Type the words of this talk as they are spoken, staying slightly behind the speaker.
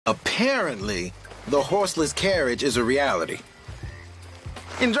Apparently, the horseless carriage is a reality.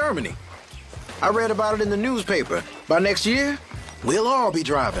 In Germany. I read about it in the newspaper. By next year, we'll all be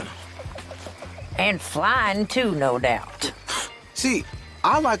driving. And flying too, no doubt. See,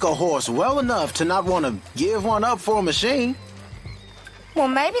 I like a horse well enough to not want to give one up for a machine. Well,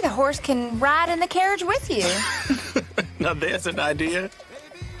 maybe the horse can ride in the carriage with you. Now there's an idea.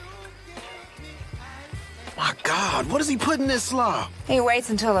 My God, what does he put in this slop? He waits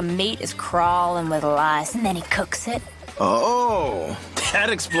until the meat is crawling with lice, and then he cooks it. Oh,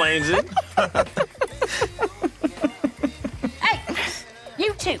 that explains it. Hey,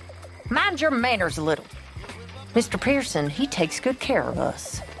 you two, mind your manners a little. Mr. Pearson, he takes good care of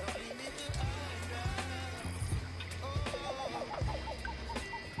us.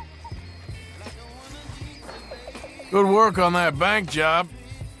 Good work on that bank job.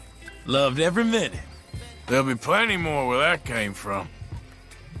 Loved every minute. There'll be plenty more where that came from.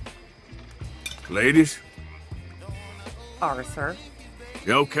 Ladies, Arthur.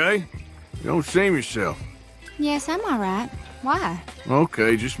 you okay? You don't seem yourself. Yes, I'm all right. Why?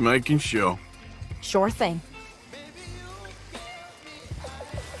 Okay, just making sure. Sure thing.